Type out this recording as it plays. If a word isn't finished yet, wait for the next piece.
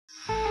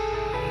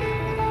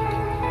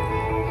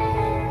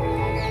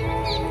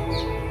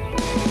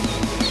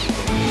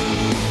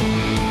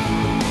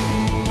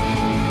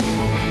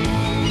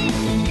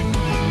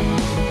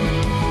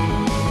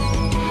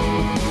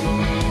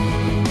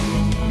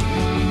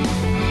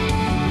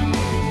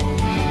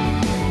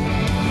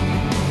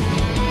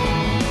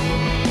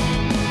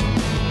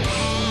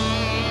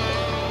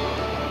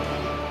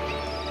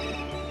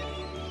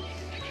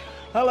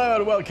Hello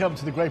and welcome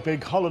to the Great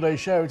Big Holiday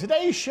Show.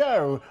 Today's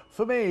show,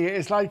 for me,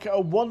 is like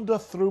a wander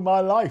through my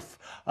life.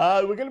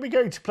 We're going to be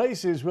going to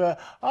places where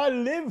I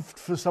lived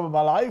for some of my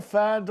life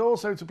and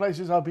also to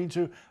places I've been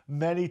to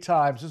many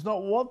times. There's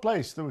not one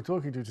place that we're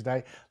talking to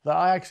today that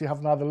I actually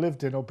have neither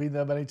lived in or been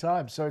there many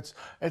times. So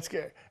it's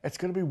going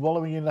to be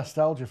wallowing in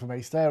nostalgia for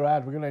me. Stay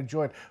around. We're going to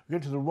enjoy it. We're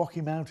going to the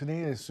Rocky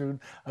Mountaineers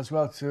soon as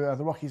well, to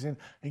the Rockies in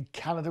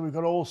Canada. We've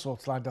got all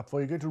sorts lined up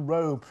for you. Going to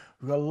Rome.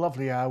 We've got a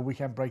lovely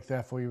weekend break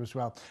there for you as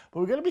well. But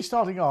we're going to be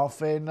starting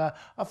off in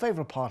a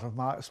favourite part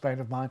of Spain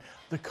of mine,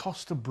 the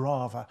Costa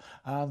Brava.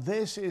 And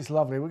this is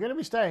lovely. We're going to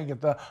be staying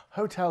at the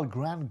Hotel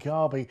Gran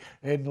Garbi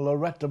in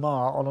Lloret de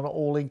Mar on an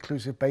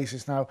all-inclusive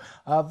basis. Now,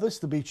 this is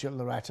the beach at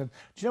Lloret. And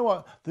do you know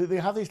what? They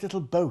have these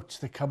little boats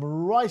that come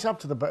right up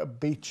to the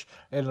beach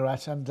in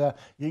Lloret, and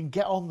you can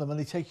get on them and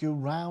they take you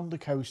round the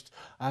coast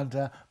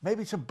and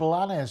maybe to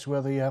Blanes,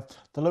 where the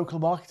local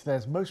market there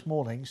is most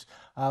mornings.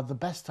 The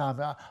best time,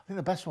 I think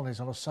the best one is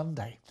on a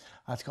Sunday.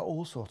 It's got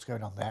all sorts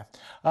going on there.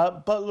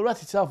 But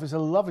Lloret itself is a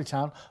lovely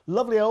town,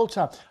 lovely old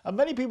town. And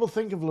many people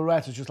think of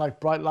Lloret as just like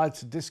bright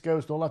lights and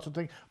discos and all that sort of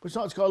thing, but it's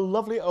not. It's got a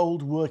lovely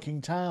old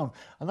working town.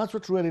 And that's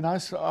what's really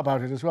nice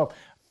about it as well.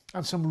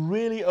 And some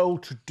really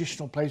old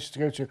traditional places to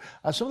go to.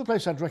 Some of the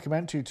places I'd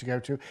recommend to you to go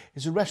to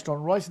is a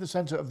restaurant right in the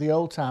centre of the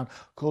old town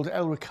called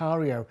El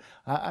Ricario.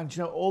 And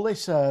you know, all they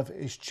serve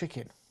is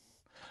chicken.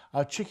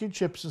 Chicken,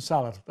 chips and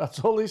salad. That's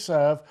all they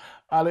serve,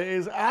 and it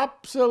is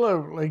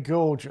absolutely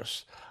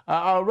gorgeous.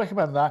 I'll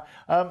recommend that.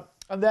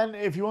 And then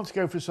if you want to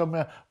go for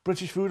some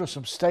British food or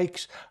some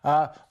steaks,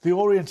 the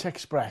Orient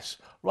Express,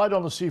 right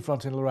on the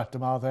seafront in Lloret de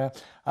Mar there.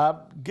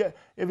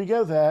 If you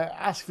go there,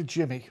 ask for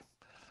Jimmy.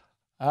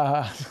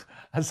 And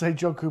say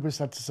John Cooper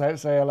said to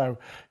say hello.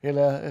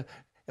 He'll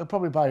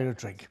probably buy you a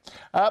drink.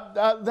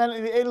 Then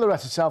in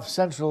Lloret itself,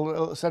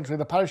 centrally,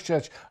 the parish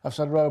church of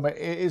San Roma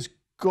is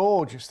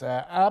gorgeous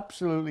there,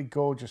 absolutely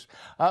gorgeous.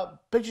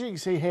 Picture you can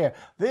see here,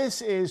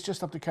 this is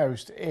just up the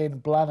coast in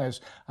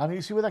Blanes, and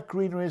you see where that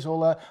greenery is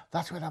all there,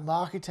 that's where the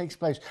market takes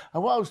place.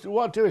 And what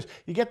I'll do is,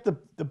 you get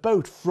the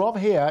boat from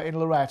here in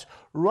Lloret,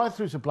 right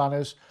through to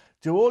Blanes,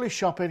 do all your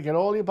shopping, get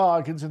all your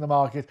bargains in the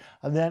market,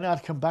 and then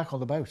I'd come back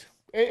on the boat.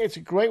 It's a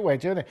great way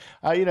of doing it.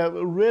 You know,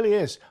 it really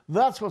is.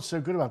 That's what's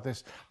so good about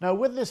this. Now,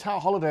 with this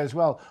holiday as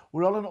well,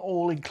 we're on an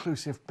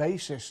all-inclusive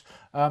basis.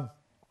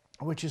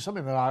 Which is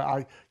something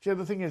that you know,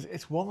 the thing is,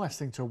 it's one less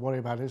thing to worry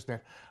about, isn't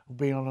it?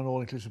 Being on an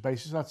all-inclusive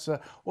basis. That's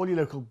all your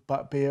local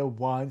beer,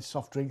 wine,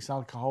 soft drinks,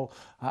 alcohol,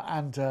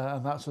 and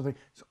that sort of thing.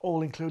 It's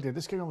all included.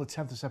 This came on the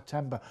 10th of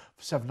September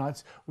for 7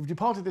 nights. We've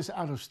departed this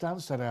out of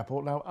Stansted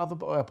Airport. Now, other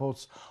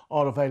airports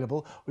are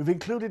available. We've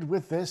included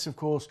with this, of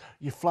course,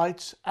 your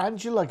flights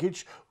and your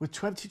luggage, with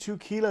 22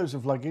 kilos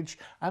of luggage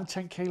and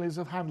 10 kilos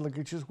of hand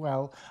luggage as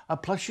well,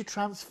 plus your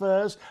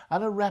transfers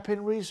and a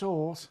rep-in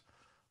resort.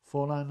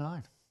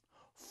 $499.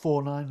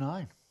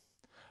 $499.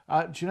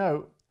 Do you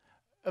know,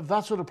 at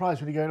that sort of price,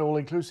 when you're going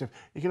all-inclusive,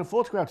 you can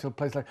afford to go out to a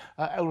place like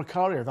El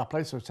Ricario, that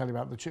place I was telling you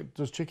about, that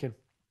does chicken.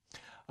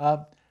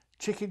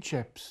 Chicken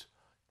chips,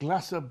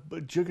 glass of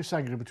jug of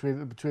sangria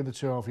between the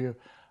two of you,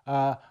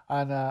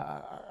 and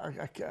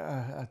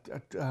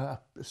a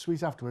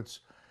sweet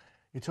afterwards.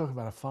 You're talking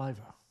about a £5.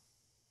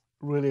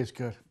 Really is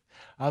good.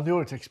 And the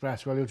Orient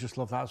Express, well, you'll just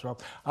love that as well.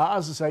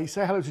 As I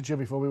say hello to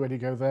Jimmy for me when you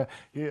go there.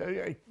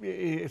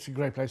 It's a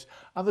great place.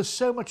 And there's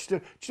so much to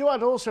do. Do you know what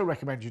I'd also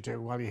recommend you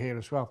do while you're here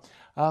as well?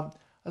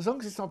 As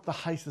long as it's not the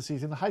height of the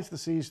season. The height of the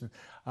season,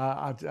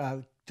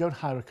 don't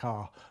hire a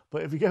car.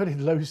 But if you're going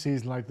in low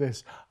season like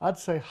this, I'd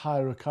say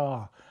hire a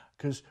car.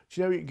 Because,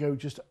 do you know, you can go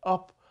just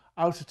up,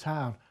 out of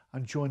town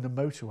and join the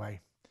motorway.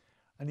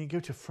 And you can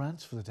go to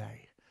France for the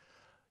day.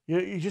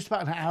 You're just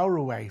about an hour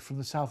away from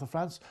the south of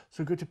France,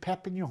 so go to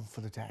Perpignan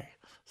for the day,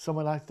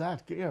 somewhere like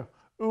that. You know,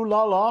 ooh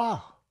la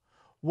la,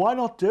 why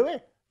not do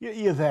it?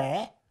 You're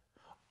there,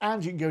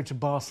 and you can go to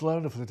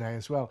Barcelona for the day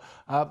as well.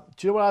 Do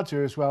you know what I'd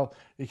do as well?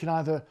 You can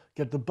either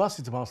get the bus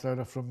into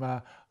Barcelona from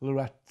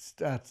Lloret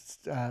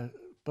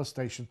bus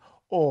station,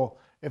 or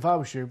if I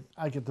was you,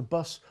 I'd get the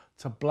bus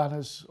to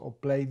Blanes or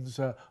Blanes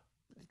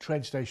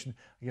train station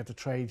and get the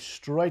train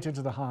straight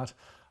into the heart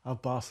of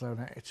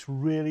Barcelona. It's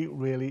really,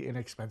 really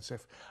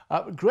inexpensive.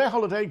 Great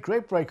holiday,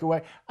 great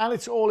breakaway, and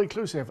it's all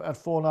inclusive at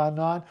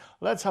 $499.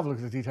 Let's have a look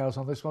at the details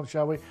on this one,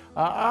 shall we?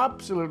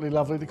 Absolutely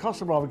lovely. The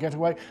Costa Brava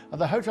getaway at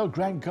the Hotel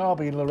Gran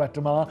Garbi in Lloret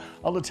de Mar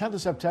on the 10th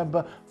of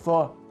September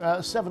for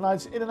 7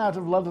 nights in and out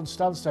of London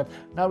Stansted.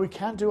 Now, we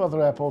can do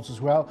other airports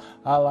as well,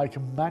 like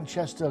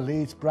Manchester,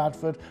 Leeds,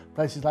 Bradford,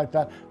 places like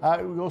that.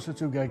 We also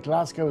do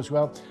Glasgow as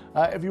well.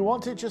 If you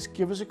want it, just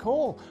give us a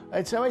call.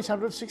 It's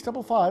 0800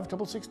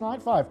 655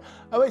 6695.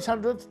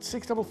 0800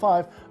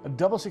 655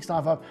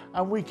 6695,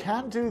 and we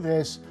can do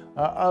this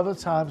other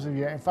times of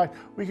year. In fact,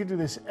 we can do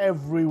this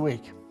every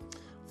week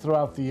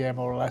throughout the year,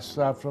 more or less,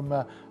 from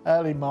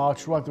early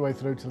March right the way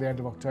through to the end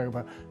of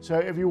October. So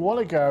if you want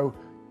to go,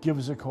 give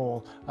us a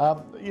call.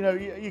 You know,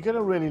 you're going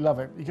to really love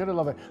it. You're going to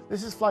love it.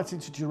 This is flights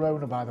into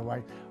Girona, by the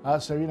way.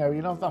 So, you know,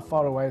 you're not that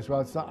far away as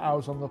well. It's not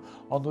hours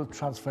on the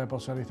transfer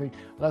bus or anything.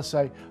 Let's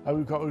say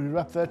we're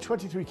up there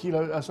 22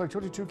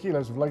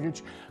 kilos of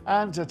luggage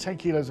and 10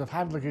 kilos of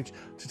hand luggage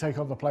to take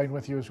on the plane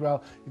with you as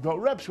well. You've got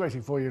reps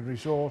waiting for you in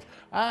resort,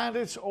 and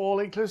it's all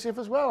inclusive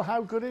as well.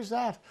 How good is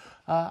that?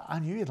 I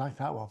knew you'd like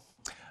that one.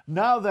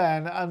 Now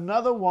then,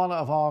 another one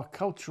of our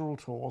cultural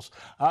tours.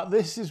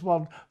 This is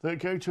one that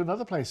going to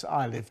another place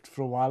I lived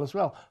for a while as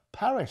well,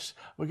 Paris.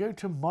 We're going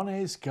to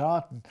Monet's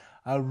Garden,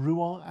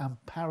 Rouen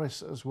and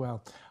Paris as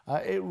well.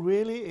 It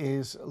really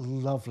is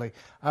lovely.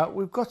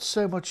 We've got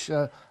so much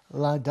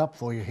lined up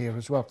for you here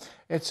as well.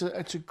 It's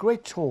a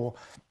great tour.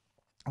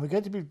 We're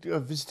going to be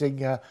visiting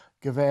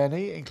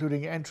Giverny,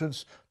 including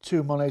entrance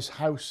to Monet's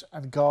house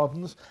and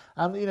gardens.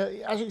 And, you know,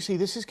 as you can see,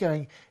 this is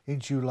going in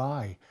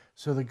July.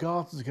 So the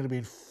gardens are going to be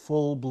in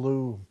full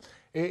bloom.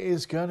 It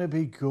is going to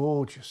be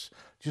gorgeous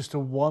just to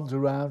wander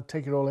around,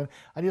 take it all in.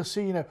 And you'll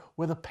see, you know,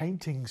 where the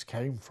paintings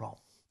came from.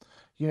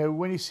 You know,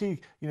 when you see,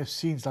 you know,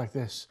 scenes like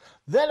this.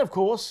 Then, of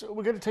course,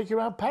 we're going to take you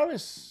around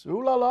Paris.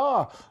 Ooh la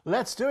la.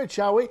 Let's do it,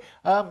 shall we?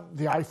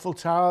 The Eiffel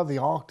Tower, the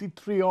Arc de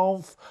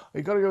Triomphe.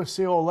 You've got to go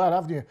see all that,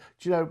 haven't you?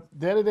 Do you know,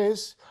 there it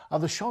is.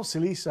 The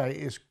Champs-Élysées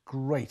is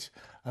great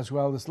as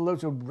well. There's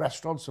loads of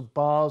restaurants and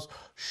bars,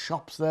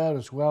 shops there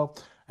as well.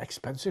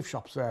 Expensive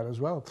shops there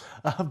as well.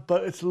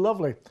 But it's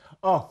lovely.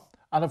 Oh,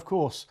 and of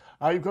course,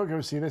 you've got to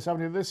go see this,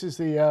 haven't you? This is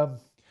the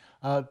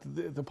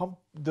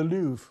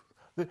Louvre.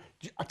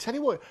 I tell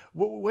you what,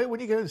 when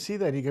you go and see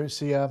that, you go and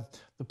see the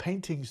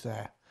paintings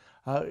there.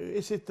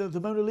 Is it the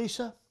Mona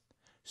Lisa?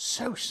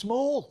 So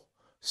small,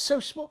 so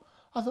small.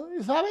 I thought,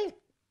 is that it?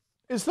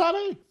 Is that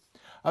it?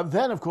 And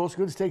then, of course,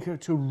 we're going to take her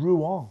to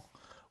Rouen,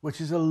 which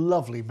is a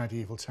lovely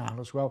medieval town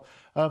as well.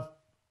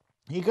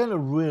 You're going to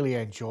really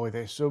enjoy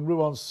this. So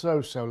Rouen's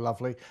so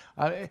lovely.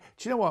 Do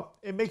you know what?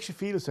 It makes you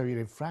feel as though you're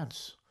in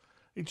France.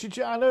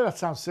 I know that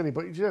sounds silly,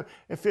 but you know,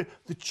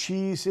 the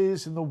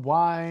cheeses and the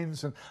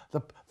wines and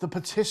the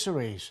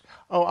patisseries.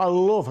 Oh, I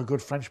love a good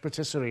French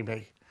patisserie,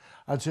 me.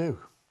 I do.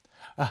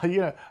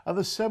 You know, and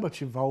there's so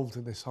much involved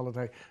in this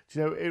holiday. Do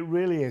you know, it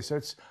really is. So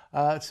it's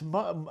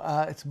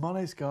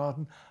Monet's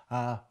Garden,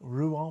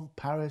 Rouen,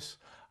 Paris.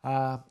 You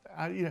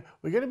know,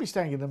 we're going to be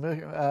staying in the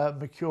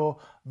Mercure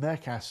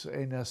Mercas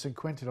in St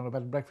Quentin on a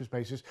bed and breakfast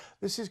basis.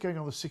 This is going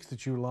on the 6th of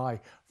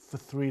July for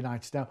 3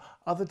 nights. Now,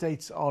 other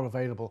dates are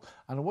available,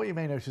 and what you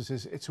may notice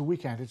is it's a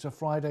weekend. It's a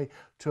Friday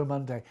to a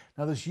Monday.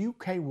 Now, there's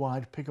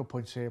UK-wide pickup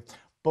points here,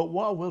 but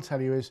what I will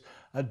tell you is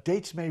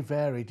dates may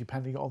vary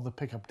depending on the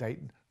pickup date.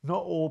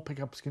 Not all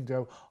pickups can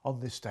go on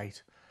this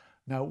date.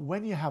 Now,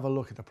 when you have a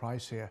look at the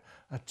price here,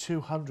 at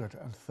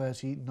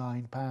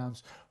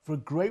 £239 for a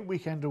great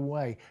weekend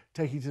away,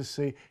 taking to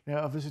see, you know,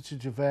 a visit to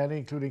Giverny,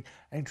 including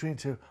entry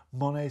into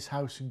Monet's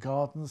house and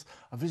gardens,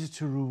 a visit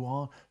to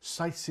Rouen,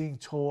 sightseeing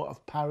tour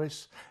of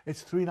Paris.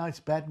 It's 3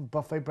 nights bed and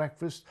buffet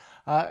breakfast,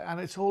 and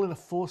it's all in a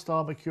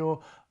 4-star Mercure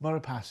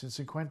Mercas in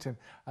St Quentin.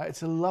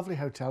 It's a lovely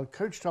hotel,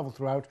 coach travel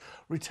throughout,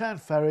 return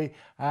ferry,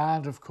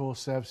 and of course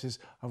services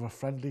of a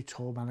friendly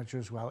tour manager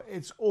as well.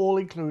 It's all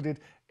included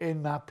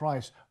in that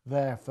price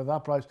there. For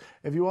that price,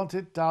 if you want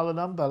it, dial a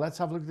number. Let's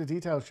have a look at the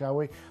details, shall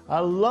we?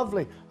 A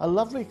lovely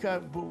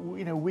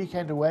you know,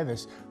 weekend away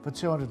this for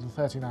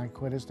 239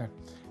 quid, isn't it?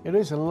 It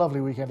is a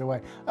lovely weekend away.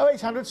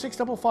 0800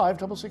 655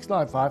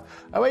 6695.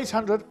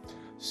 0800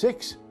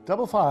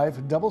 655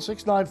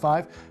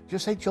 6695.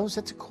 Just say John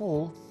said to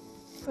call.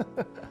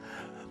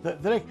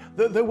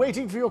 They're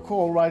waiting for your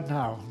call right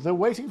now. They're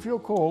waiting for your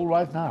call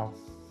right now.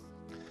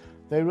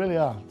 They really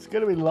are. It's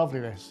going to be lovely,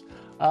 this.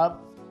 Do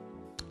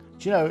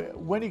you know,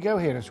 when you go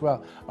here as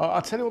well,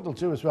 I'll tell you what they'll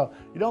do as well.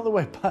 You know, on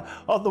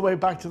the way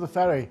back to the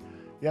ferry,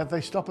 yeah,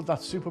 they stop at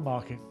that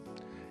supermarket.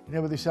 You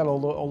know, where they sell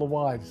all the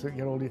wine, so you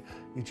get all your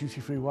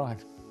duty-free wine.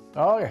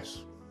 Oh,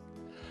 yes.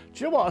 Do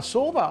you know what? I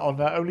saw that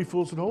on Only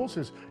Fools and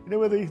Horses. You know,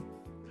 where they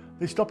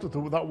stopped at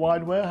that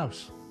wine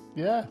warehouse.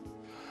 Yeah.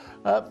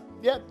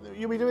 Yeah,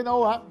 you'll be doing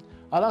all that.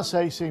 And I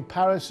say, seeing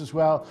Paris as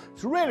well.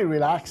 It's really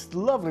relaxed,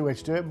 lovely way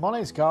to do it.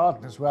 Monet's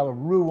Garden as well,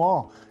 and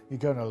Rouen, you're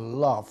going to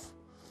love.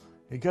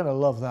 You're going to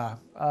love that.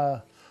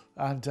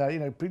 You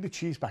know, bring the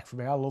cheese back for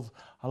me. I love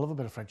a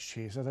bit of French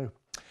cheese, I do.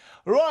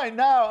 Right,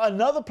 now,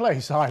 another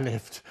place I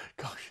lived.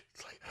 Gosh,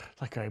 it's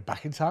like going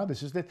back in time,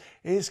 this, isn't it?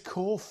 Is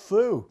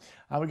Corfu.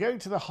 And we're going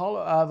to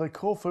the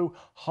Corfu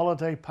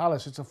Holiday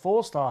Palace. It's a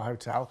 4-star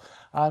hotel.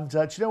 And do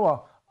you know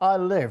what? I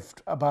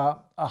lived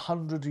about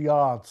 100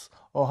 yards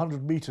or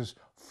 100 metres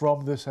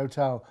from this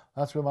hotel.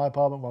 That's where my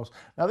apartment was.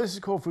 Now, this is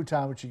Corfu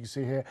Town, which you can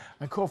see here,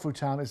 and Corfu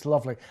Town is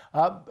lovely.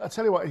 I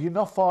tell you what, you're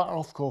not far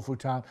off Corfu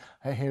Town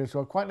here as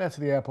well, quite near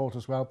to the airport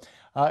as well.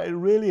 It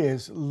really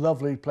is a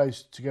lovely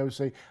place to go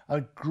see.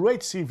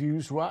 Great sea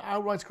views right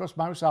across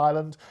Mouse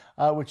Island,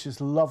 which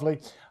is lovely.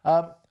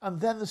 And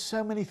then there's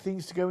so many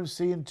things to go and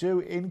see and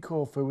do in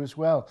Corfu as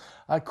well.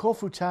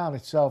 Corfu Town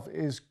itself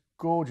is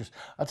gorgeous.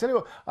 I tell you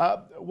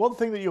what, one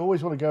thing that you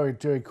always want to go and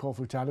do in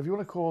Corfu town, if you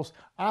want to cause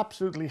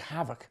absolutely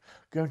havoc,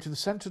 go into the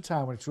centre of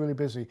town when it's really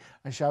busy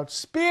and shout,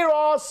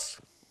 Spiros!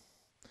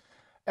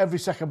 Every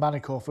second man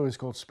in Corfu is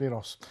called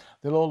Spiros.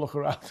 They'll all look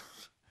around.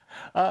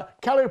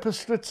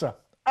 Kalupastritsa.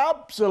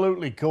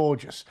 Absolutely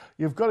gorgeous.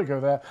 You've got to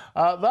go there.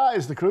 That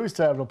is the cruise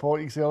terminal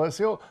port. You can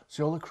see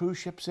all the cruise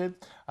ships in.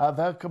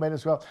 They'll come in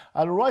as well.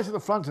 And right at the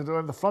front, in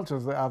the front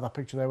of that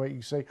picture there, where you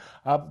can see,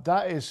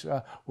 that is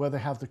where they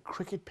have the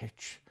cricket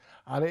pitch.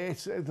 And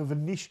it's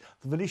the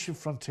Venetian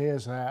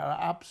frontiers there are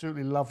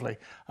absolutely lovely.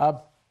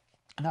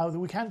 Now,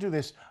 we can do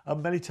this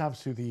many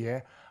times through the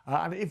year.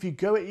 And if you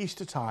go at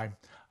Easter time,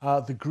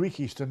 the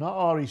Greek Easter, not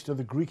our Easter,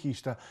 the Greek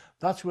Easter,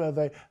 that's where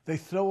they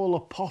throw all the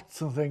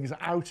pots and things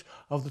out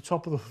of the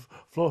top of the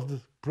floor,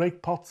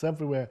 break pots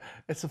everywhere.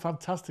 It's a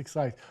fantastic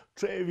sight.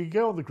 If you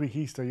go on the Greek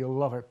Easter, you'll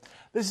love it.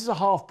 This is a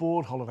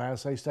half-board holiday,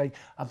 as I say,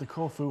 at the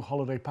Corfu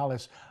Holiday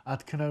Palace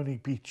at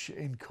Canoni Beach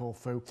in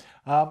Corfu.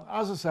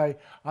 As I say,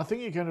 I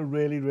think you're going to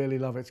really, really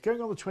love it. It's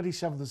going on the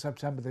 27th of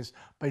September, this,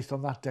 based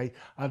on that date,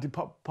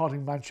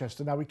 departing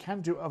Manchester. Now, we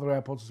can do other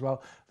airports as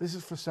well. This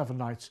is for 7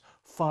 nights,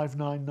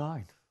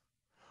 $599.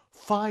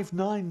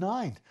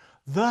 $599.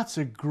 That's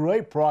a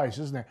great price,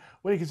 isn't it?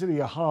 When you consider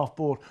your half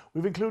board.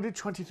 We've included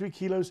 23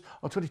 kilos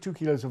or 22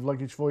 kilos of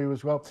luggage for you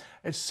as well.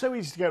 It's so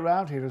easy to get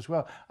around here as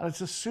well, and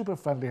it's a super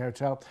friendly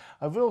hotel.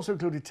 I've also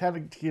included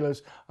 10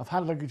 kilos of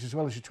hand luggage as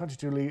well as your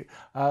 22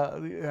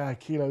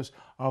 kilos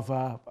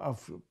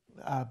of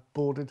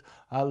boarded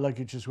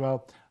luggage as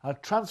well.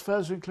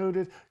 Transfers are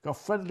included. Got a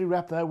friendly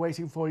rep there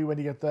waiting for you when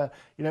you get there.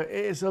 You know, it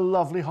is a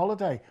lovely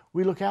holiday.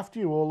 We look after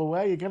you all the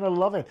way. You're going to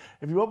love it.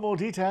 If you want more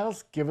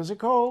details, give us a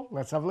call.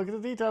 Let's have a look at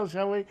the details,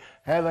 shall we?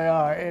 Here they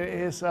are. It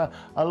is a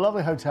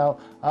lovely hotel.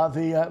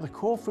 The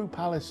Corfu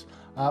Palace,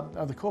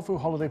 the Corfu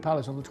Holiday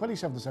Palace on the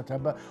 27th of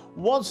September.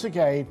 Once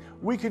again,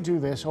 we can do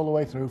this all the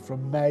way through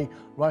from May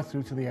right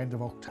through to the end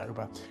of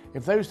October.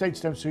 If those dates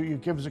don't suit you,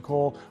 give us a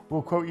call.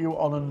 We'll quote you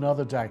on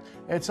another day.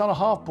 It's on a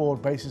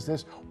half-board basis,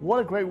 this. What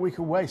a great week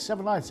away.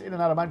 7 nights in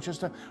and out of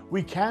Manchester.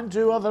 We can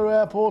do other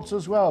airports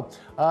as well.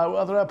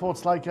 Other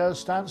airports like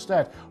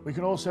Stansted. We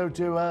can also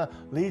do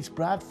Leeds,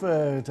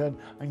 Bradford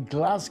and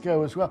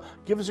Glasgow as well.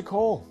 Give us a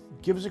call.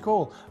 Give us a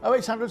call.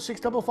 0800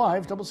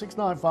 655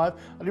 6695.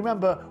 And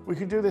remember, we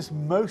can do this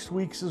most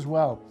weeks as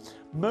well.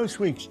 Most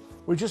weeks.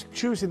 We're just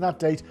choosing that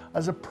date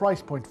as a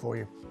price point for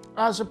you.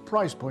 As a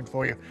price point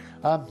for you.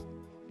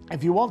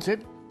 If you want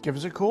it, give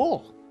us a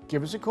call.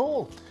 Give us a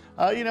call.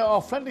 You know,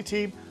 our friendly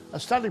team are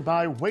standing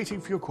by,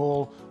 waiting for your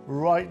call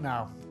right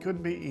now.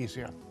 Couldn't be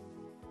easier.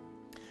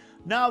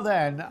 Now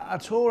then, a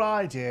tour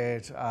I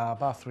did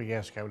about 3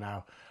 years ago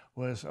now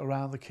was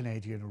around the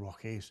Canadian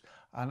Rockies,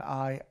 and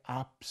I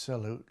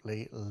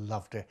absolutely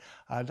loved it.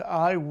 And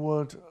I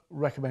would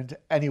recommend to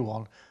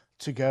anyone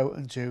to go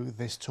and do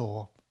this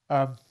tour.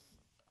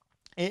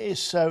 It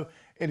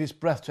is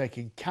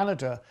breathtaking.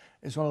 Canada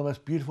is one of the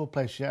most beautiful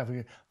places you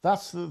ever.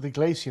 That's the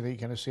glacier that you're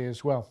going to see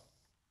as well.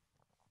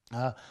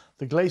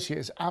 The glacier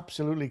is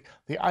absolutely,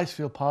 the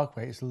Icefield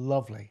Parkway is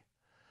lovely.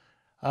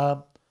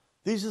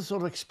 These are the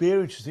sort of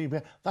experiences that you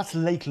get. That's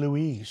Lake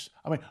Louise.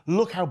 I mean,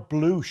 look how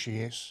blue she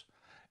is.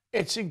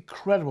 It's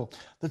incredible.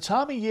 The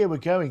time of year we're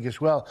going as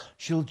well,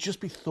 she'll just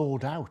be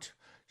thawed out.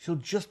 She'll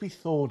just be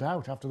thawed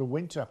out after the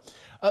winter.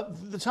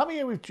 The time of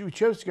year we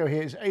chose to go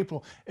here is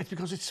April. It's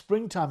because it's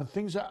springtime and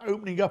things are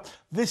opening up.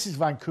 This is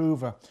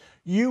Vancouver.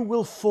 You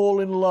will fall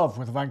in love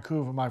with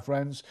Vancouver, my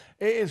friends.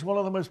 It is one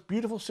of the most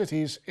beautiful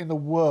cities in the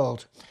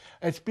world.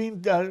 It's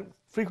been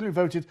frequently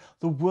voted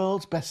the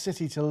world's best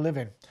city to live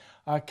in.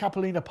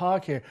 Capilina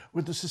Park here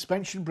with the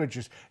suspension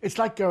bridges. It's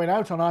like going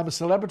out on I'm a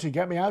Celebrity,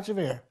 get me out of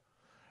here.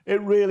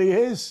 It really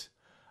is.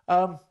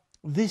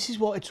 This is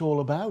what it's all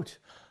about.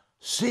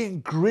 Seeing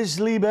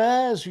grizzly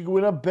bears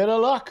with a bit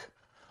of luck.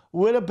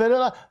 With a bit of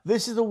luck.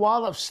 This is the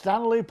wild of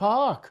Stanley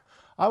Park.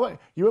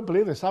 You won't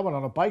believe this. I went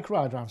on a bike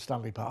ride around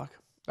Stanley Park.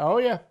 Oh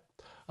yeah.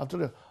 I've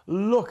done a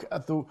look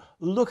at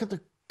the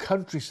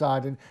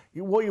countryside and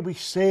what you'll be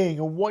seeing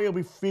and what you'll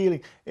be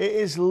feeling. It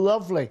is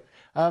lovely.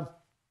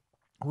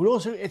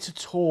 It's a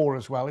tour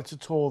as well. It's a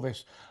tour,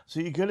 this. So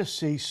you're going to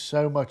see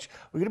so much.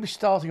 We're going to be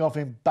starting off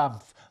in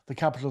Banff, the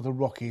capital of the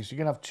Rockies. You're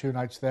going to have 2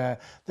 nights there.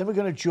 Then we're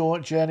going to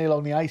journey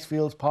along the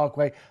Icefields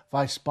Parkway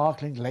via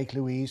sparkling Lake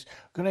Louise.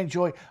 We're going to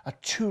enjoy a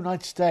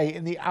 2-night stay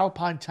in the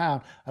alpine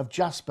town of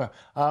Jasper.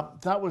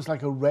 That was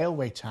like a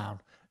railway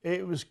town.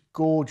 It was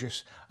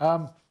gorgeous.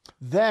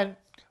 Then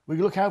we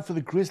look out for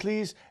the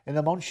grizzlies in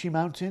the Monchy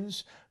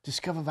Mountains,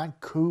 discover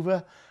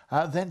Vancouver,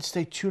 then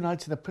stay 2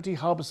 nights in the pretty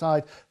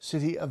harbourside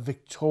city of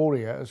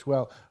Victoria as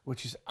well,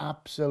 which is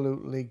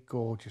absolutely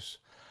gorgeous.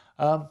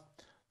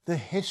 The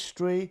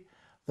history,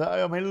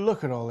 I mean,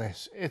 look at all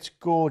this. It's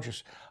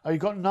gorgeous. You've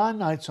got 9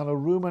 nights on a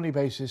room-only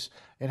basis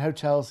in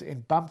hotels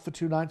in Banff for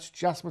 2 nights,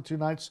 Jasper 2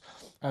 nights,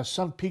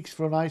 Sun Peaks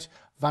for a night,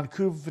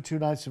 Vancouver for 2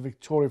 nights, and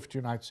Victoria for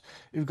 2 nights.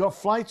 You've got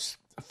flights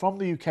from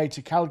the UK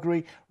to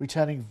Calgary,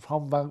 returning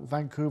from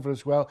Vancouver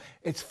as well.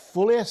 It's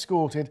fully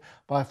escorted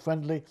by a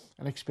friendly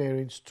and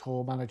experienced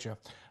tour manager.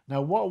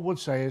 Now, what I would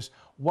say is,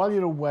 while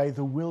you're away,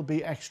 there will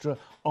be extra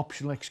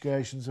optional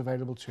excursions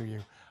available to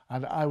you.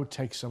 And I would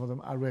take some of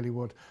them, I really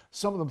would.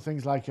 Some of them,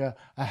 things like a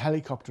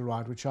helicopter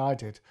ride, which I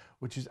did,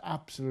 which is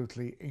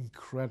absolutely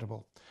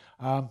incredible.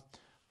 But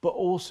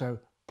also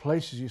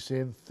places you see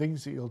and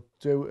things that you'll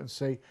do and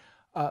see,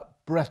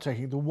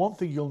 breathtaking. The one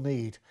thing you'll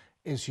need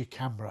is your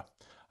camera.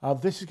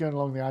 This is going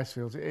along the ice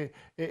fields. It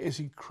is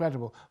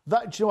incredible. Do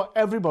you know what?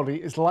 Everybody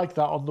is like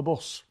that on the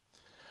bus.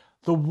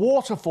 The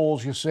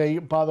waterfalls you see,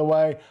 by the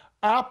way,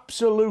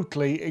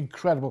 absolutely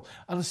incredible.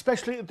 And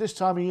especially at this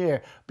time of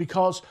year,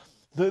 because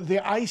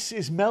the ice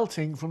is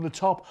melting from the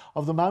top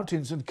of the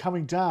mountains and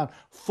coming down,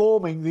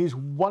 forming these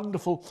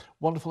wonderful,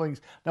 wonderful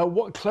things. Now,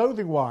 what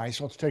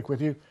clothing-wise, what to take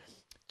with you?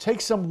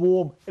 Take some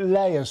warm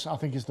layers, I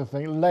think is the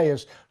thing,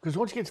 layers, because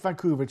once you get to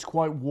Vancouver, it's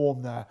quite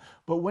warm there.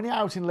 But when you're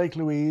out in Lake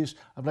Louise,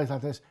 a place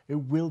like this, it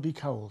will be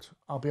cold.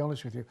 I'll be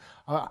honest with you.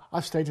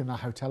 I've stayed in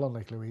that hotel on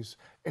Lake Louise.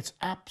 It's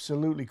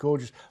absolutely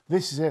gorgeous.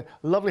 This is a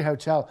lovely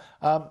hotel.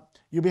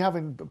 You'll be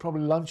having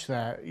probably lunch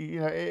there. You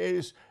know,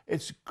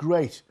 it's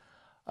great.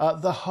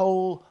 The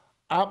whole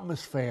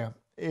atmosphere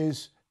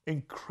is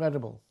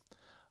incredible.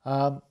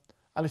 And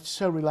it's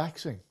so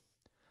relaxing.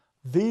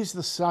 These are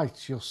the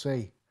sights you'll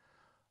see.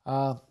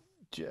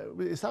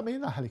 Is that me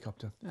in that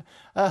helicopter?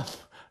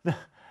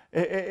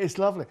 It's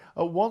lovely.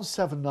 At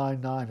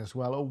 1799 as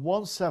well, at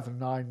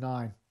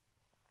 1799.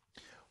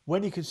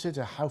 When you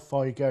consider how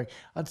far you're going,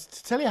 and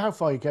to tell you how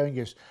far you're going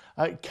is,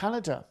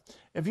 Canada,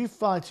 if you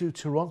fly to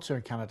Toronto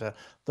in Canada,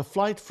 the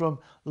flight from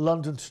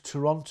London to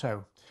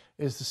Toronto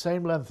is the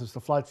same length as the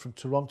flight from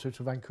Toronto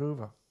to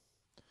Vancouver.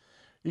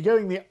 You're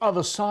going the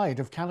other side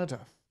of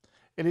Canada.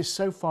 It is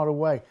so far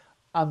away,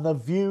 and the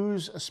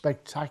views are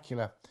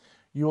spectacular.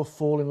 You'll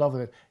fall in love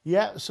with it.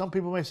 Yeah, some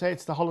people may say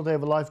it's the holiday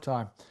of a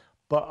lifetime,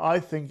 but I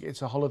think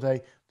it's a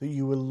holiday that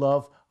you will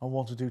love and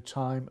want to do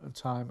time and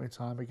time and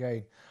time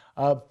again.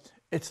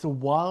 It's the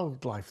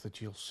wildlife that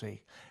you'll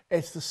see.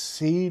 It's the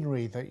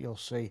scenery that you'll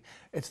see.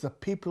 It's the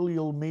people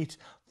you'll meet,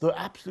 the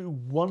absolute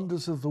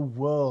wonders of the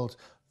world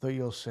that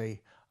you'll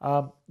see.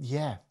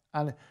 Yeah,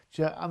 and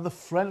the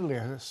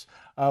friendliness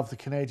of the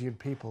Canadian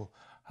people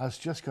has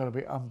just got to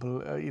be got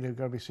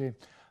to be seen.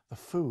 The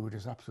food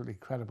is absolutely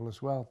incredible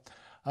as well.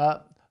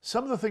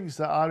 Some of the things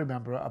that I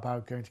remember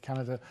about going to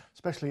Canada,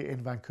 especially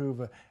in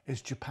Vancouver,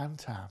 is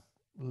Japantown.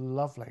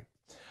 Lovely.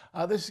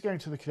 This is going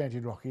to the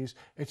Canadian Rockies.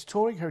 It's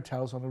touring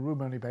hotels on a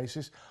room-only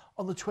basis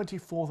on the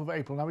 24th of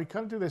April. Now, we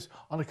can do this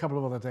on a couple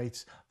of other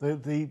dates.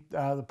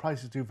 The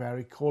prices do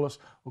vary. Call us,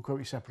 we'll quote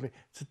you separately.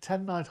 It's a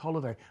 10-night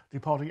holiday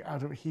departing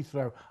out of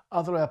Heathrow.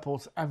 Other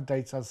airports and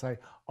dates, I'd say,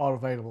 are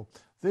available.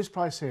 This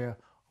price here,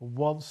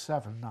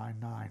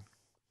 1799.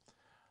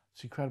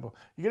 It's incredible.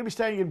 You're going to be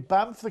staying in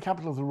Banff, the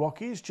capital of the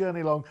Rockies,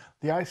 journey along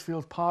the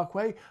Icefield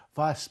Parkway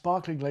via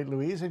sparkling Lake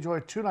Louise. Enjoy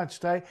a 2-night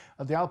stay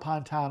at the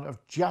alpine town of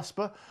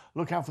Jasper.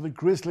 Look out for the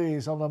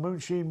grizzlies on the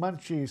Moonsheen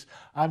Munchies,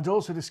 and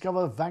also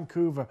discover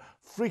Vancouver,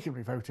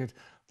 frequently voted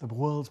the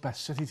world's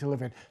best city to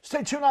live in.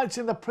 Stay 2 nights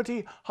in the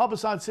pretty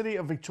harbourside city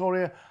of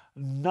Victoria.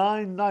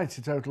 9 nights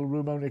in total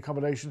room-only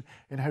accommodation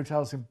in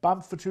hotels in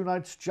Banff for 2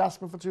 nights,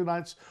 Jasper for 2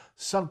 nights,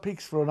 Sun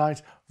Peaks for a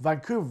night,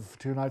 Vancouver for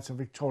 2 nights, and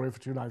Victoria for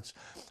 2 nights.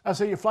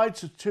 So your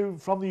flights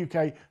from the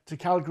UK to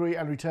Calgary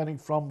and returning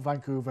from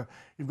Vancouver.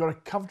 You've got a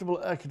comfortable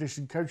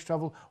air-conditioned coach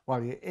travel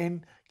while you're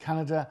in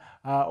Canada.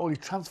 All your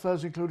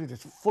transfers included.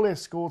 It's fully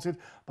escorted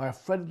by a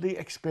friendly,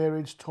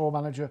 experienced tour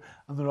manager,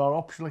 and there are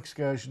optional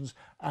excursions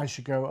as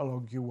you go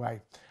along your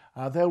way.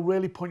 They'll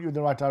really point you in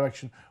the right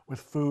direction with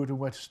food and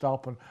where to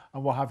stop and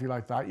what have you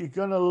like that. You're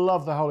going to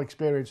love the whole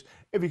experience.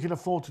 If you can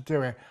afford to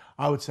do it,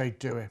 I would say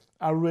do it.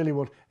 I really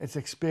would. It's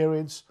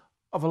experience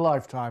of a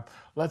lifetime.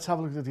 Let's have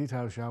a look at the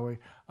details, shall we?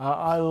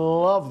 I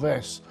love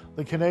this.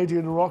 The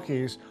Canadian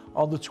Rockies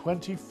on the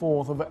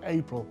 24th of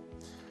April.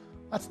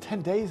 That's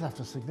 10 days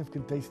after a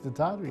significant date in the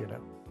diary, you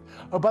know.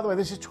 Oh, by the way,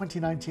 this is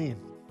 2019.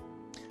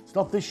 It's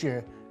not this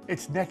year.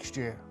 It's next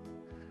year.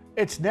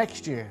 It's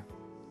next year.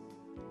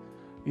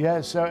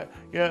 Yeah, so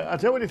yeah, I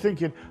don't want you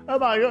thinking, oh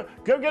my God,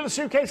 go get a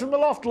suitcase from the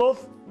loft,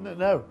 love.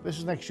 No, this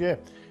is next year.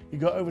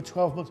 You've got over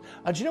 12 months.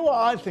 And do you know what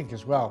I think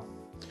as well?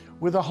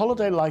 With a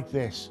holiday like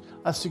this,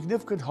 a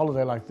significant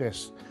holiday like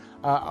this,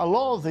 a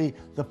lot of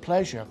the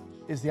pleasure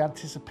is the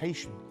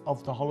anticipation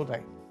of the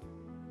holiday.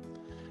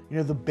 You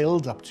know, the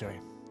build up to it.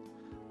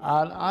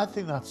 And I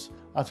think that's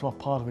what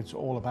part of it's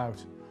all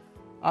about.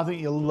 I think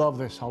you'll love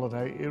this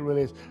holiday. It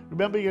really is.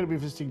 Remember, you're going to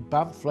be visiting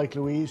Banff, Lake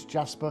Louise,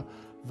 Jasper,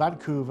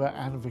 Vancouver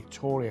and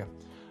Victoria.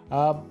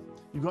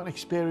 You've got an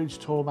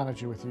experienced tour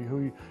manager with you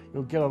who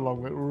you'll get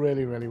along with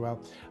really, really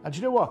well. And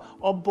you know what?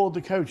 On board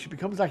the coach, it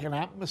becomes like an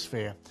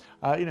atmosphere,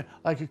 you know,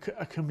 like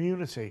a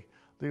community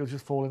that you'll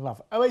just fall in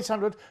love.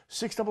 0800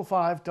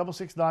 655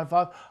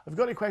 6695. If you've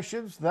got any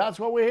questions, that's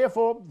what we're here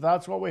for.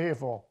 That's what we're here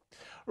for.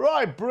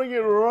 Right, bring it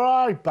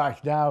right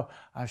back now.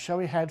 Shall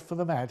we head for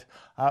the Med?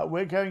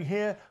 We're going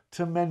here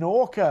to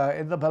Menorca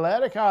in the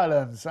Balearic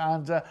Islands,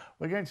 and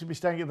we're going to be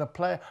staying at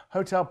the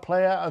Hotel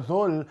Playa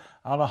Azul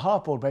on a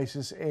half-board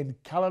basis in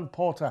Calen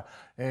Porta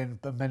in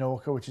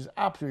Menorca, which is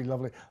absolutely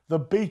lovely. The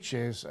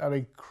beaches are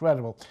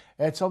incredible.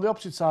 It's on the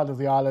opposite side of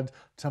the island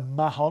to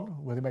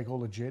Mahon, where they make all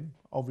the gin,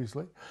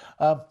 obviously.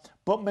 But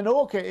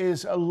Menorca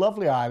is a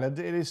lovely island.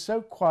 It is so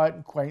quiet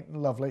and quaint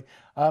and lovely.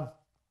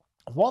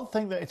 One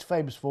thing that it's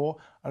famous for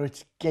are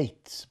its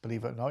gates,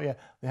 believe it or not. Yeah,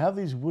 they have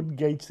these wooden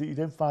gates that you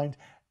don't find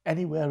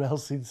anywhere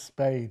else in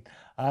Spain.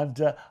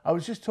 And I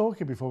was just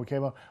talking before we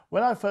came on.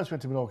 When I first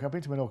went to Menorca, I've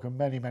been to Menorca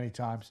many, many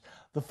times.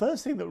 The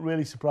first thing that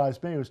really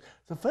surprised me was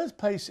the first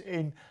place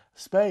in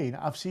Spain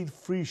I've seen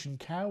Frisian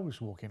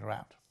cows walking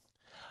around.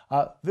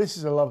 This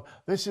is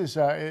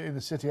in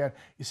the city, and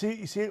you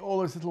see all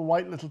those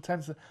little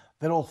tents.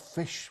 They're all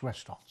fish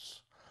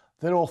restaurants.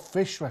 They're all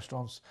fish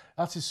restaurants.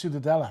 That's in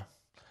Ciudadela.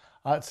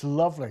 It's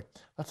lovely.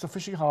 That's the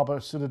fishing harbour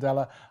at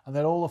Ciudadela, and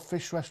then all the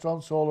fish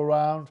restaurants all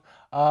around.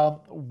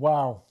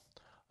 Wow.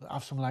 I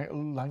have some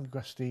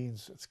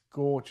langoustines. It's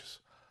gorgeous.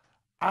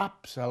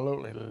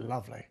 Absolutely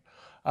lovely.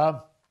 And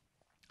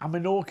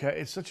Menorca,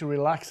 it's such a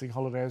relaxing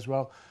holiday as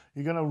well.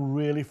 You're going to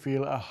really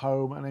feel at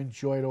home and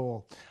enjoy it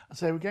all. And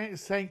so we're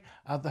staying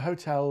at the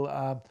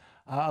hotel,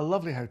 a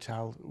lovely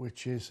hotel,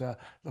 which is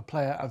the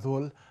Playa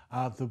Azul,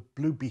 the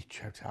Blue Beach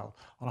Hotel,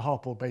 on a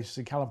half-board basis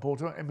in Calen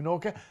Porta in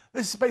Menorca.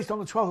 This is based on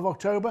the 12th of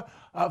October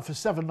for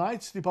 7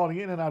 nights, departing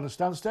in and out of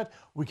Stansted.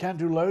 We can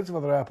do loads of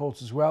other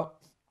airports as well.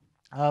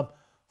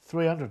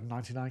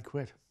 399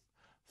 quid.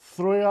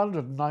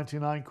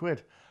 399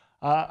 quid.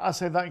 I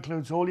say that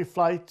includes all your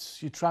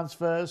flights, your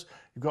transfers.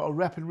 You've got a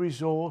repping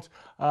resort.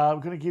 We're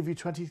going to give you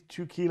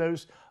 22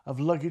 kilos of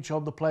luggage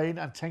on the plane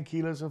and 10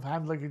 kilos of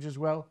hand luggage as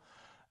well.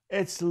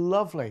 It's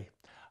lovely.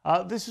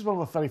 This is one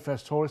of the very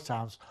first tourist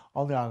towns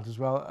on the island as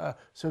well.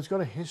 So it's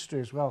got a history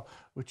as well,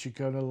 which you're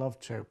going to love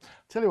too.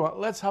 Tell you what,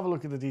 let's have a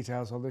look at the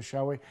details on this,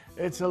 shall we?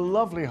 It's a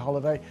lovely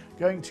holiday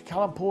going to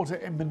Calen Porta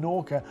in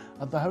Menorca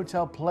at the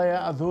Hotel Playa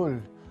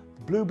Azul,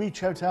 the Blue Beach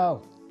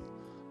Hotel.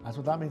 That's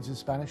what that means in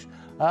Spanish.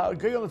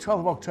 Going on the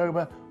 12th of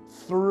October,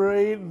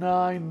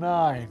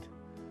 399.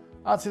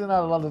 That's in and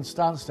out of London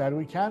Stansted.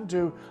 We can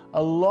do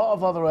a lot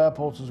of other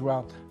airports as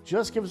well.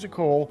 Just give us a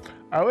call,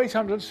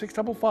 0800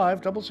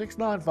 655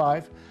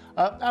 6695,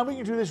 and we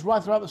can do this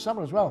right throughout the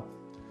summer as well.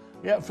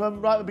 Yeah,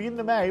 from right at the beginning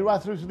of May right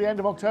through to the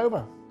end of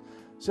October.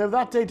 So if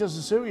that date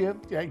doesn't suit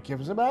you, yeah, give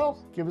us a bell.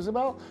 Give us a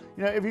bell.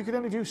 You know, if you can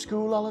only do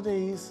school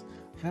holidays,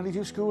 then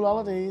give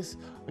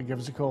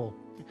us a call.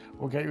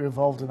 We'll get you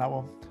involved in that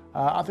one.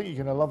 I think you're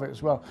going to love it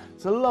as well.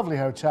 It's a lovely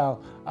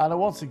hotel, and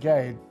once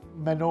again,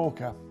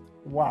 Menorca.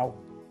 Wow.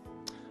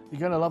 You're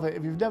going to love it.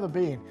 If you've never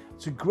been,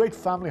 it's a great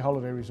family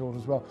holiday resort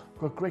as well.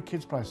 We've got great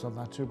kids prices on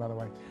that too, by the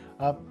way.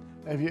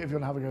 If you want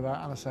to have a go at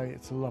that, and I say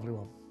it's a lovely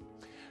one.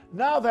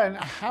 Now then,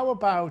 how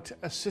about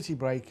a city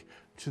break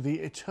to the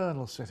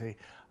eternal city?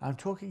 I'm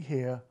talking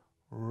here,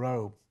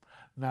 Rome.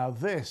 Now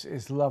this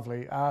is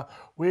lovely.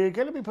 We're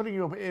going to be putting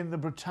you up in the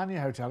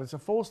Britannia Hotel. It's a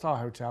 4-star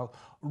hotel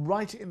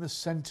right in the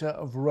centre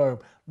of Rome,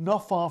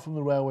 not far from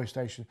the railway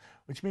station,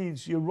 which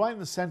means you're right in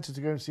the centre to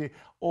go and see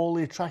all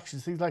the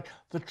attractions, things like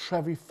the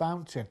Trevi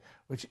Fountain,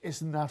 which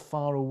isn't that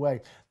far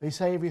away. They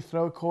say if you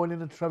throw a coin in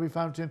the Trevi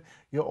Fountain,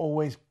 you're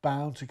always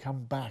bound to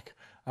come back.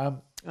 And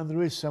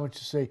there is so much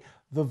to see.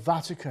 The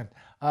Vatican.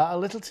 A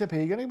little tip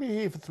here, you're going to be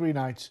here for 3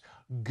 nights.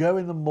 Go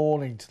in the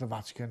morning to the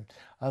Vatican.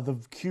 The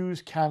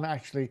queues can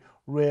actually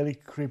really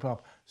creep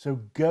up. So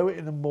go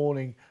in the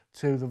morning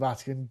to the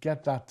Vatican,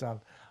 get that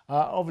done.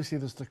 Obviously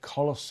there's the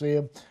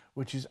Colosseum,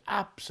 which is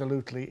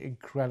absolutely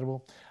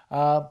incredible.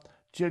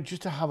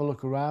 Just to have a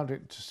look around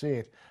it, to see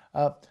it.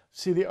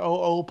 See the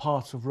old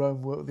parts of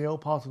Rome, the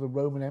old part of the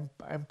Roman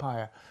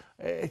Empire.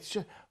 It's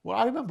just, well,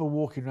 I remember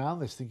walking around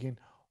this thinking,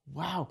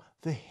 wow,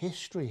 the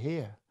history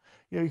here.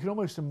 You know, you can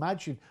almost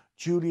imagine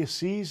Julius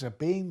Caesar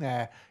being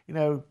there, you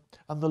know,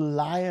 and the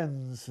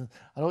lions. And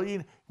all, you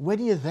know,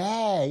 when you're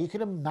there, you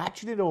can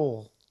imagine it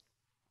all.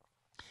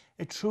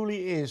 It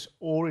truly is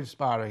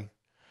awe-inspiring.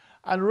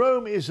 And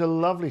Rome is a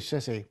lovely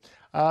city.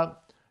 Do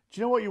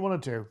you know what you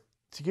want to do?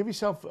 To give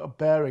yourself a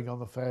bearing on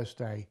the first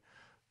day,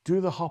 do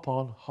the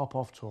hop-on,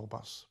 hop-off tour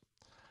bus.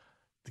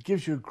 It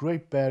gives you a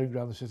great bearing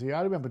around the city.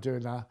 I remember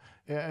doing that.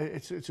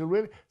 It's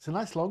a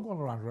nice long one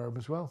around Rome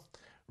as well.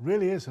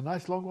 Really is a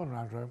nice long one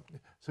around Rome.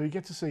 So you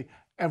get to see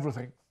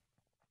everything.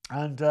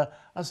 And as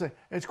I say,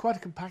 it's quite a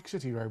compact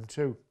city, Rome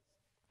too.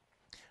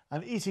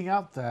 And eating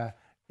out there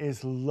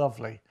is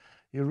lovely.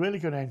 You're really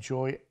going to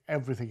enjoy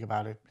everything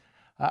about it.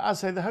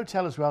 As I say, the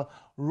hotel as well,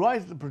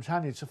 right at the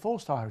Britannia, it's a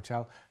 4-star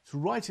hotel. It's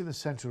right in the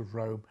centre of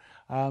Rome.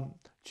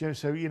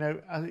 So, you know,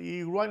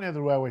 you're right near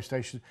the railway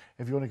station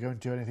if you want to go and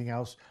do anything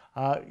else.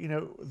 You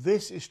know,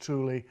 this is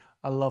truly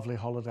a lovely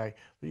holiday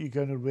that you're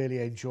going to really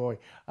enjoy.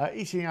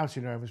 Eating out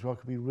in Rome as well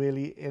can be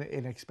really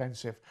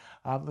inexpensive.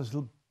 There's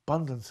an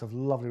abundance of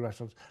lovely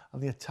restaurants,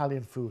 and the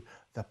Italian food,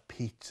 the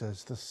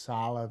pizzas, the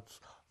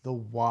salads, the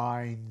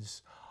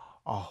wines,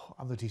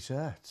 and the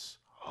desserts.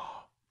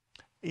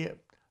 Yeah,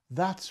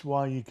 that's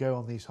why you go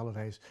on these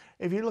holidays.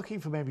 If you're looking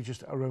for maybe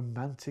just a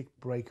romantic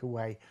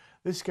breakaway,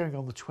 this is going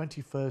on the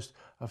 21st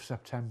of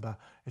September.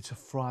 It's a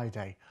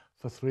Friday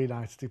for 3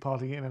 nights,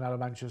 departing in and out of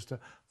Manchester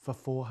for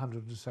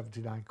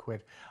 479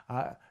 quid.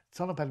 It's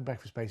on a bed and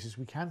breakfast basis.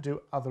 We can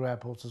do other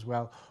airports as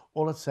well.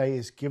 All I'd say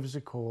is give us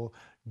a call,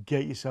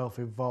 get yourself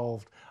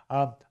involved.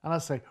 And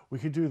I'd say we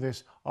can do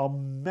this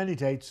on many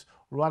dates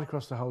right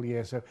across the whole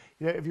year. So,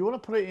 you know, if you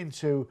want to put it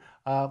into,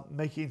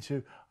 make it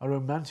into a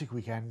romantic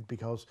weekend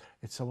because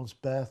it's someone's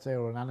birthday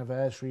or an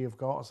anniversary you've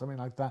got or something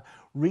like that,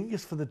 ring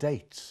us for the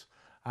dates.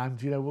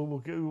 And, you know,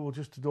 we'll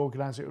just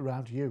organise it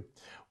around you.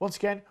 Once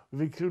again,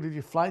 we've included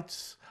your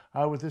flights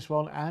with this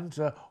one and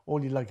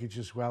all your luggage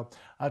as well.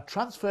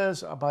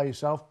 Transfers are by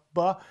yourself,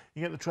 but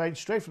you get the train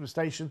straight from the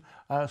station,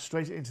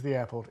 straight into the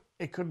airport.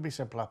 It couldn't be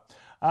simpler.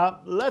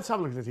 Let's have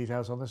a look at the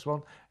details on this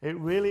one. It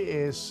really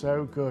is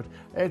so good.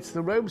 It's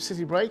the Rome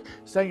City Break,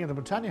 staying at the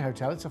Britannia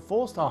Hotel. It's a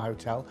 4-star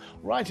hotel,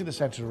 right in the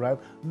centre of Rome,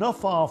 not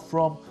far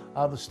from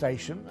the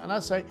station. And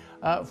I'd say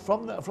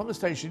from the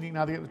station, you can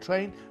either get the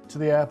train to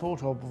the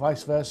airport or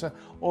vice versa,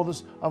 or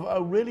there's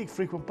a really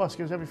frequent bus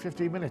goes every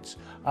 15 minutes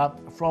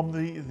from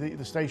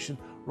the station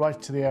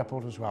right to the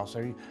airport as well. So,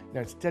 you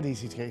know, it's dead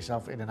easy to get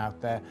yourself in and out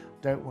there.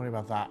 Don't worry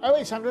about that.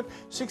 0800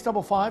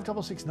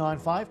 655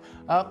 6695.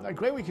 A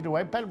great weekend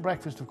away, bed and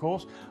breakfast, of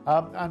course.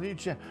 And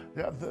the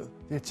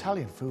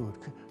Italian food,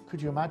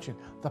 could you imagine?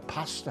 The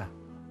pasta.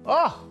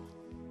 Oh!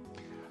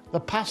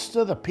 The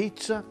pasta, the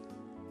pizza,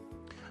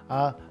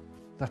 the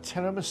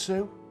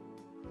tiramisu.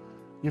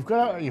 You've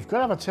got to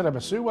have a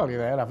tiramisu while you're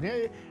there, haven't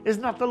you?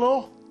 Isn't that the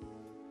law?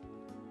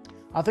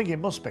 I think it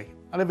must be.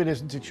 And if it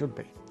isn't, it should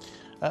be.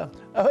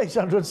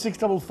 0800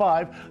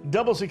 655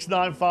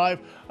 6695.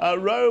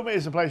 Rome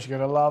is a place you're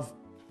going to love.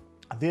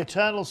 The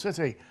Eternal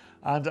City.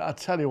 And I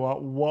tell you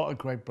what a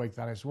great break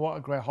that is. What a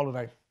great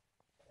holiday.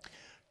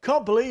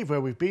 Can't believe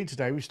where we've been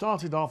today. We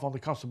started off on the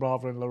Costa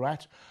Brava in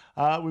Lorette.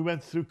 We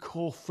went through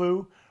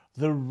Corfu,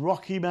 the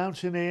Rocky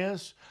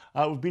Mountaineers.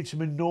 We've been to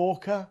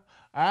Menorca.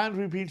 And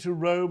we've been to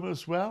Rome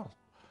as well.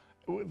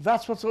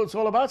 That's what it's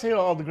all about here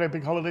on the Great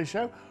Big Holiday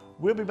Show.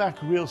 We'll be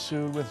back real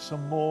soon with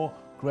some more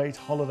great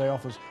holiday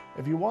offers.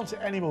 If you want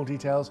any more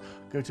details,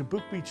 go to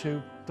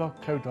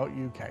bookme2.co.uk.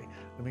 In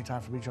the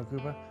meantime, from me, John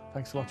Cooper,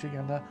 thanks for watching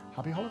and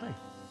happy holiday.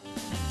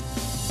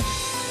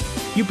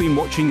 You've been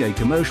watching a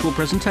commercial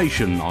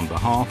presentation on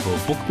behalf of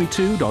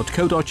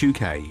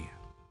bookme2.co.uk.